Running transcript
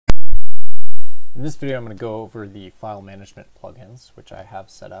In this video, I'm going to go over the file management plugins, which I have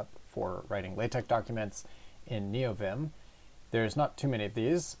set up for writing LaTeX documents in NeoVim. There's not too many of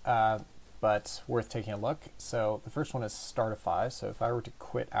these, but worth taking a look. So the first one is Startify. So if I were to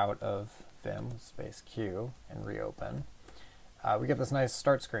quit out of Vim, space Q, and reopen, we get this nice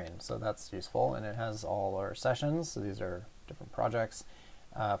start screen. So that's useful, and it has all our sessions. So these are different projects,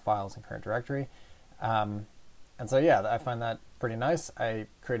 files, and current directory. And so yeah, I find that pretty nice. I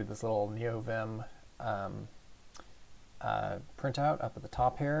created this little NeoVim printout up at the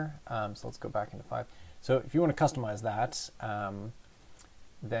top here. So let's go back into 5. So if you want to customize that,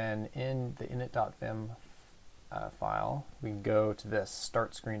 then in the init.vim file, we can go to this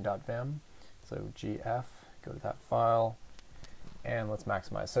startscreen.vim. So gf, go to that file, and let's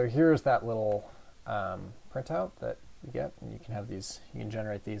maximize. So here's that little printout that you get, and you can have these. You can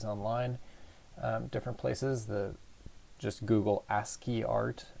generate these online. Different places, just Google ASCII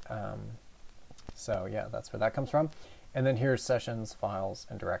art. So yeah, that's where that comes from. And then here's sessions, files,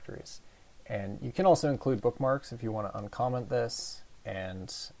 and directories. And you can also include bookmarks if you want to uncomment this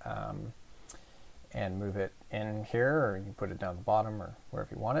and move it in here, or you can put it down the bottom or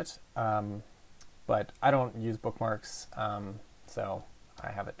wherever you want it. But I don't use bookmarks, so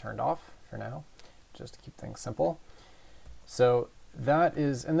I have it turned off for now, just to keep things simple. So that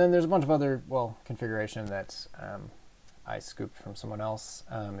is, and then there's a bunch of other, configuration that I scooped from someone else.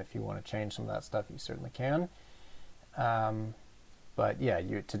 If you want to change some of that stuff, you certainly can. But yeah,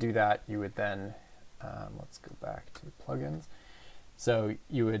 to do that, you would then, let's go back to plugins. So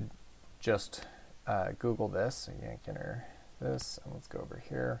you would just Google this, so yank enter this, and let's go over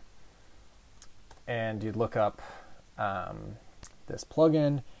here. And you'd look up this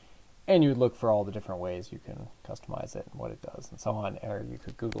plugin, and you would look for all the different ways you can customize it and what it does and so on, or you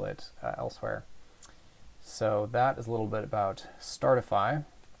could Google it elsewhere. So that is a little bit about Startify.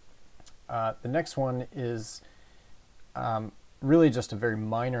 The next one is really just a very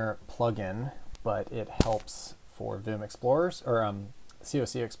minor plugin, but it helps for Vim Explorers, or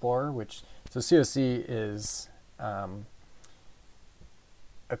COC Explorer, so COC is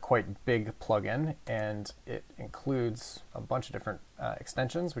a quite big plugin, and it includes a bunch of different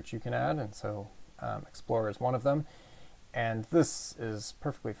extensions which you can add, and so Explorer is one of them. And this is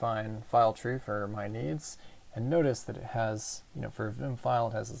perfectly fine file tree for my needs. And notice that it has, for a Vim file,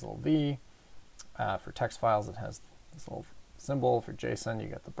 it has this little V. For text files, it has this little symbol. For JSON, you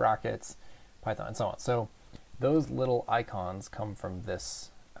get the brackets, Python, and so on. So those little icons come from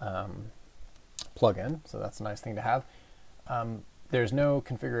this plugin, so that's a nice thing to have. There's no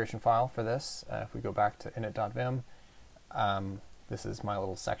configuration file for this. If we go back to init.vim, this is my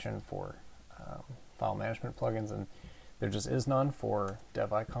little section for file management plugins, and there just is none for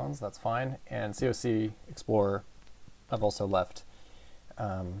dev icons. That's fine. And COC Explorer, I've also left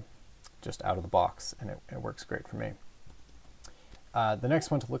just out of the box, and it works great for me. The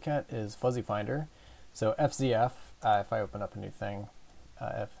next one to look at is Fuzzy Finder. So FZF, if I open up a new thing,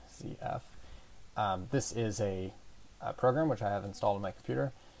 FZF, this is a program which I have installed on my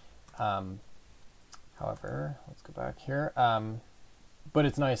computer. However, let's go back here. But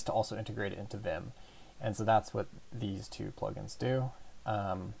it's nice to also integrate it into Vim. And so that's what these two plugins do.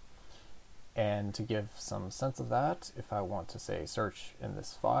 And to give some sense of that, if I want to say search in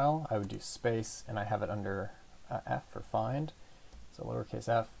this file, I would do space, and I have it under F for find, so lowercase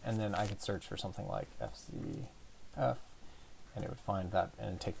f, and then I could search for something like FZF, and it would find that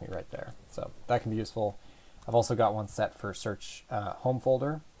and take me right there. So that can be useful. I've also got one set for search home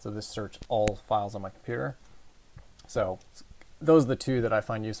folder, so this search all files on my computer. So those are the two that I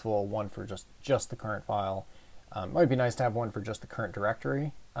find useful, one for just the current file. Might be nice to have one for just the current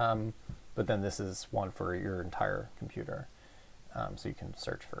directory, but then this is one for your entire computer. So you can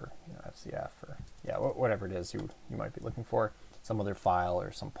search for FCF or whatever it is you might be looking for, some other file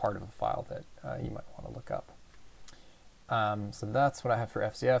or some part of a file that you might want to look up. So that's what I have for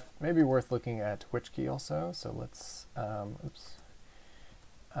FCF. Maybe worth looking at which key also. So let's,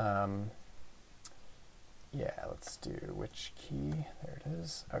 let's do which key. There it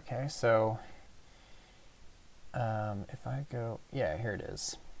is. Okay, so if I go, here it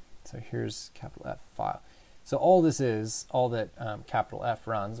is. So here's capital F file. So all this is, all that capital F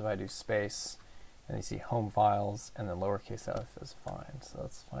runs, if I do space, and you see home files, and then lowercase f is find. So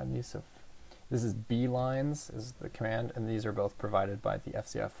let's find these. So this is blines is the command, and these are both provided by the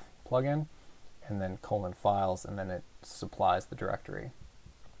FCF plugin, and then :files, and then it supplies the directory.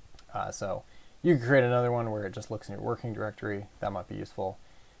 So you could create another one where it just looks in your working directory. That might be useful.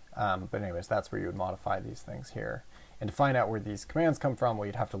 But anyways, that's where you would modify these things here. And to find out where these commands come from, well,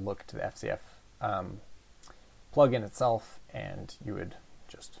 you'd have to look to the FCF plugin itself, and you would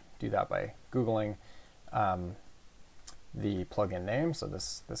just do that by Googling the plugin name. So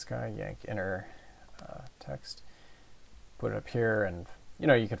this guy, yank inner text, put it up here, and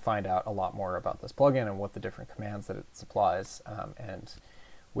you could find out a lot more about this plugin and what the different commands that it supplies, and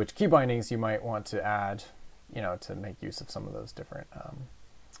which key bindings you might want to add, to make use of some of those different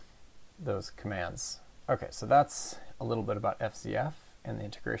those commands. Okay, so that's a little bit about FZF and the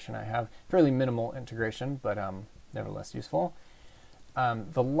integration I have. Fairly minimal integration, but nevertheless useful.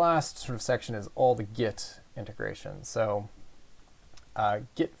 The last sort of section is all the Git integration. So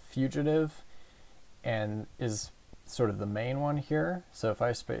Git fugitive and is sort of the main one here. So if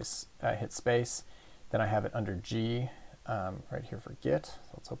I hit space, then I have it under G right here for Git. So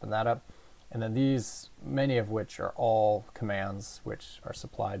let's open that up. And then these, many of which are all commands which are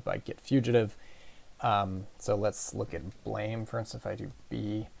supplied by Git fugitive. So let's look at blame, for instance. If I do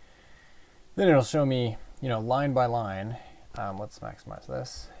B, then it'll show me, line by line. Let's maximize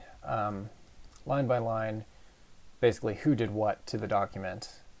this. Line by line, basically who did what to the document,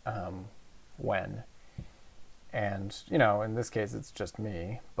 when. And, in this case, it's just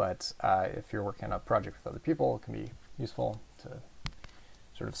me. But if you're working on a project with other people, it can be useful to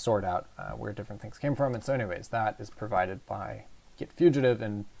sort of sort out where different things came from. And so anyways, that is provided by Git fugitive,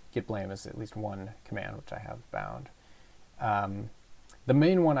 and Git blame is at least one command which I have bound. The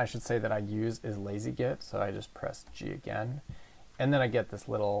main one I should say that I use is lazy git, so I just press G again, and then I get this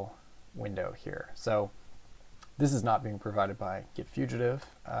little window here. So this is not being provided by Git fugitive.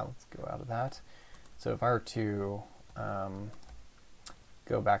 Let's go out of that. So if I were to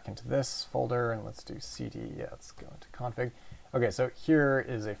go back into this folder, and let's do cd, let's go into config. Okay, so here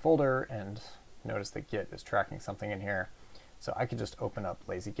is a folder, and notice that Git is tracking something in here. So I could just open up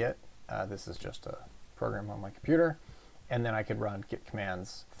lazy git. This is just a program on my computer, and then I could run git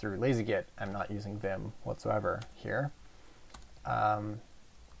commands through lazy git. I'm not using Vim whatsoever here.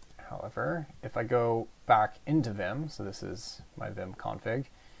 However, if I go back into Vim, so this is my Vim config,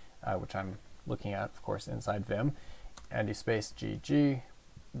 which I'm looking at, of course, inside Vim, and do space GG,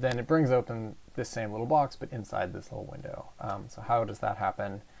 then it brings open this same little box, but inside this little window. So how does that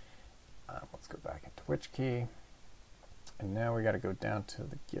happen? Let's go back into which key. And now we got to go down to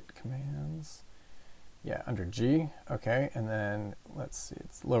the git commands. Yeah, under G. Okay, and then let's see,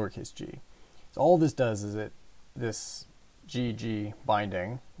 it's lowercase g. So all this does is this GG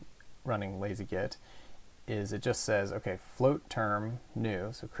binding running lazy git is it just says, okay, float term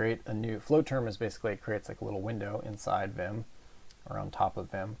new. So create a new float term is basically it creates like a little window inside Vim or on top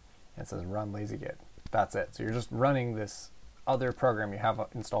of Vim, and it says run lazy git. That's it. So you're just running this other program you have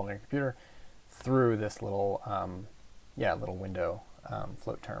installed on your computer through this little little window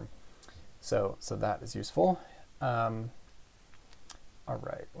float term. So that is useful. All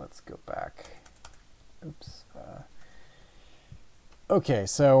right, let's go back. Oops. Okay,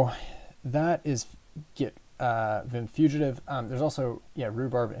 so that is Git Vim fugitive. There's also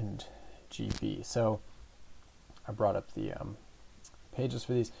rhubarb and GB. So I brought up the pages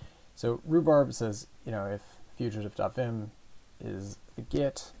for these. So rhubarb says if fugitive.vim is the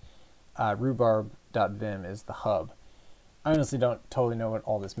Git, rhubarb.vim is the hub. I honestly don't totally know what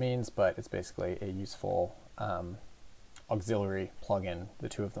all this means, but it's basically a useful auxiliary plugin. The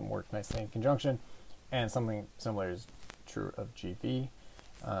two of them work nicely in conjunction, and something similar is true of GV.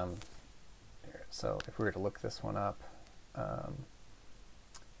 So if we were to look this one up,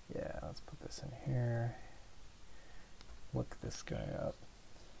 let's put this in here, look this guy up,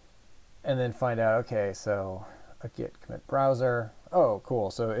 and then find out, okay, so a git commit browser. Oh,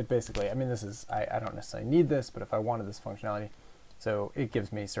 cool. So it basically, this is, I don't necessarily need this, but if I wanted this functionality, so it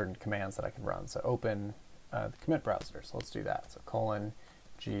gives me certain commands that I can run. So open the commit browser. So let's do that. So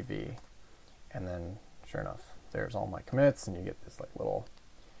 :gv, and then sure enough, there's all my commits, and you get this like little,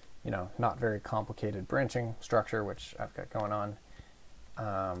 not very complicated branching structure, which I've got going on.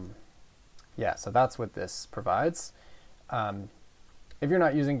 So that's what this provides. If you're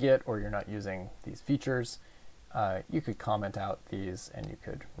not using Git or you're not using these features, you could comment out these and you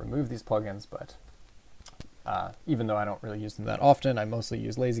could remove these plugins, but even though I don't really use them that often, I mostly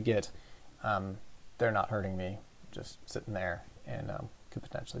use lazy git. They're not hurting me, just sitting there, and could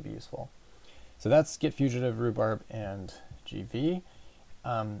potentially be useful. So that's Git fugitive, rhubarb, and GV.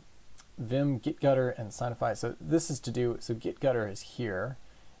 Vim, git gutter, and signify. So this is to do, so git gutter is here.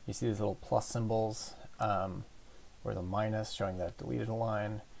 You see these little plus symbols, or the minus showing that I've deleted a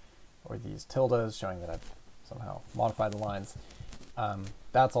line, or these tildes showing that I've somehow modified the lines.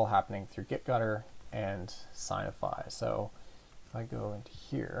 That's all happening through git gutter and signify. So if I go into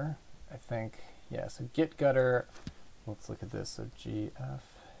here, I think, so git gutter, let's look at this. So GF,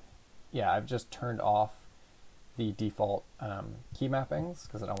 I've just turned off the default key mappings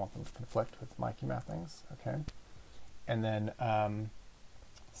because I don't want them to conflict with my key mappings. Okay, and then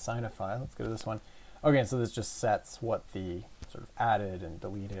signify. Let's go to this one. Okay, so this just sets what the sort of added and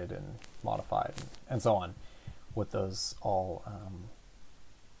deleted and modified and so on, what those all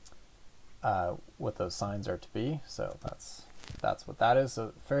what those signs are to be. So that's what that is.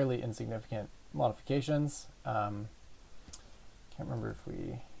 So fairly insignificant modifications. Can't remember if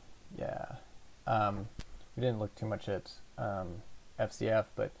we didn't look too much at FCF,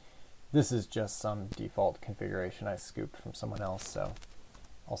 but this is just some default configuration I scooped from someone else, so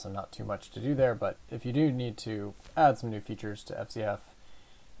also not too much to do there. But if you do need to add some new features to FCF,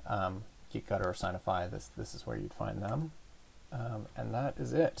 GitGutter or Signify, this is where you'd find them. And that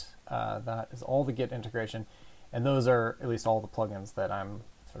is it. That is all the Git integration, and those are at least all the plugins that I'm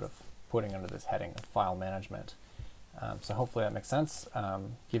sort of putting under this heading of file management. So hopefully that makes sense,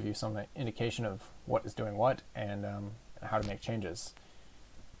 give you some indication of what is doing what and how to make changes.